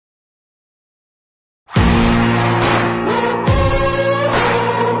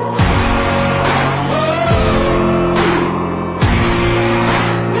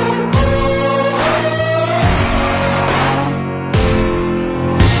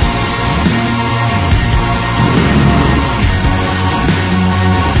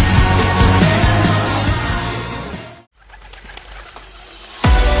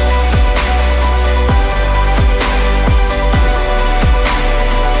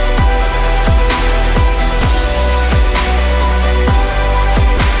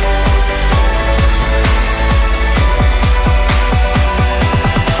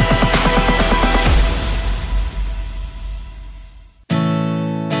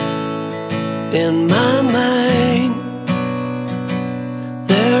in my mind.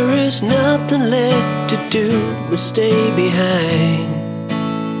 There is nothing left to do but stay behind.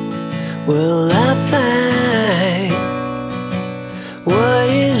 Will I find what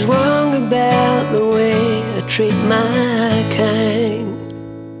is wrong about the way I treat my kind?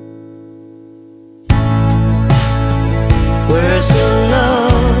 Where's the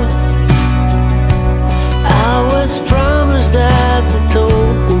love I was promised as a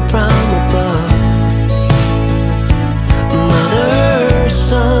token from above? Mother,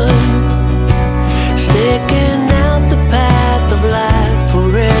 son, sticking out the path of life for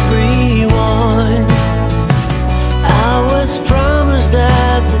everyone. I was promised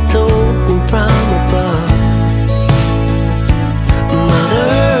as a token from above.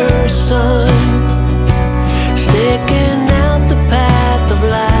 Mother, son, sticking out the path of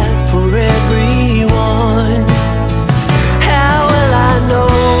life for everyone. How will I know?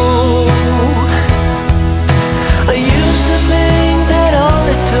 I used to think that all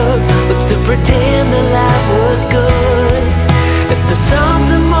it took was to pretend that life was good. If there's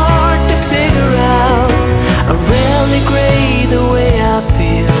something more to figure out, I rarely grade the way I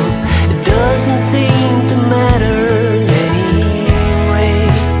feel. It doesn't seem to matter anyway.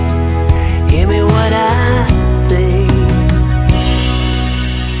 Hear me what I say.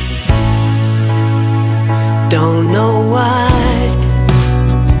 Don't know why.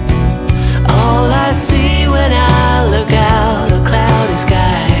 All I see when I look out are cloudy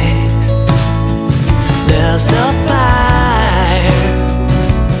skies. There's a fire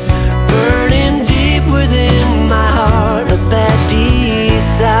burning deep within my heart, a bad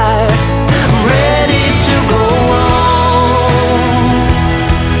desire. I'm ready to go on,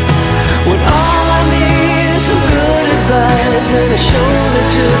 when all I need is some good advice and a shoulder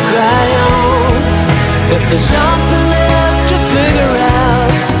to cry on. If there's something left to figure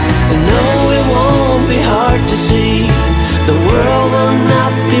out, I know it won't be hard to see. The world will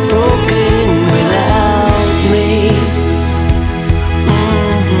not be broken without me.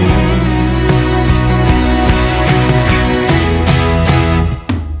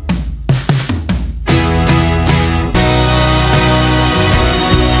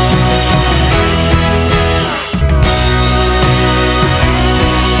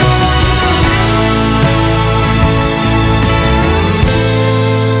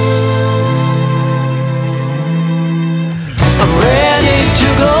 I'm ready to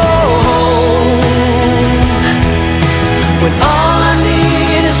go home, when all I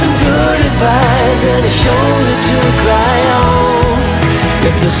need is some good advice and a shoulder to cry on.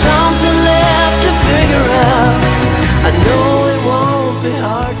 If there's something left to figure out, I know it won't be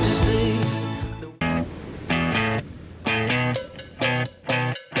hard to see.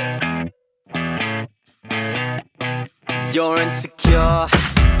 You're insecure,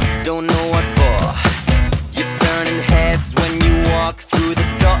 don't know what for. You're turning heads when you walk through the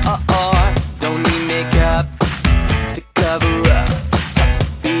door. Don't need makeup to cover up.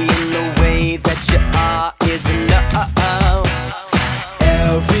 Being the way that you are is enough.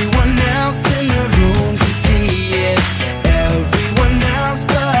 Everyone else in the room can see it, everyone else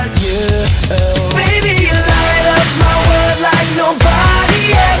but you. Baby, you light up my world like nobody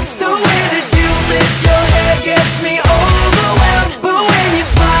else. The way that you flip your hair gets me overwhelmed. But when you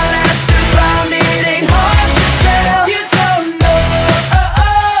smile at the ground, it ain't hard to tell. You don't know,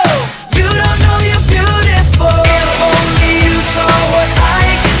 you don't know you're beautiful. If only you saw what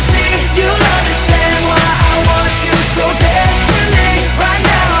I can see, you'll understand why I want you so desperately. Right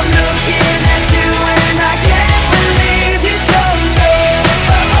now I'm looking at you and I can't believe you don't know,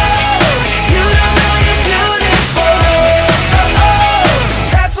 you don't know you're beautiful.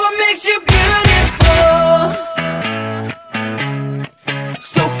 That's what makes you beautiful.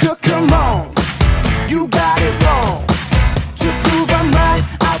 So come on, you got it wrong. To prove I'm right,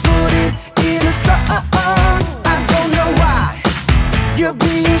 I put it in a song. I don't know why you're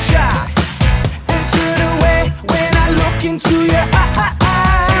being shy and turn away when I look into your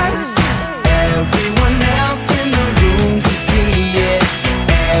eyes. Everyone else in the room can see it,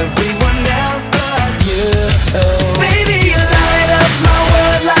 everyone else but you. Baby, you light up my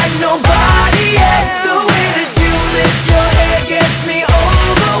world like nobody else. The way that you flip your hair gets me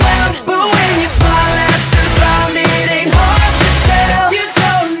overwhelmed.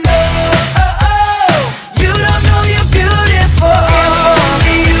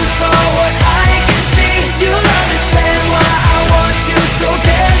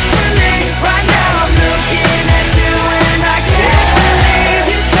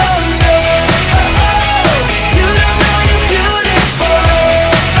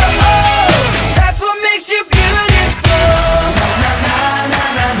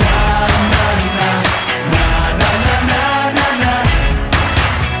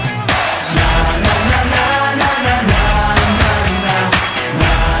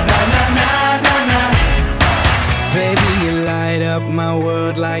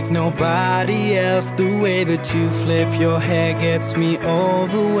 like nobody else. The way that you flip your hair gets me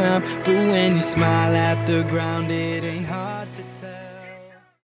overwhelmed, but when you smile at the ground, it ain't hard to tell.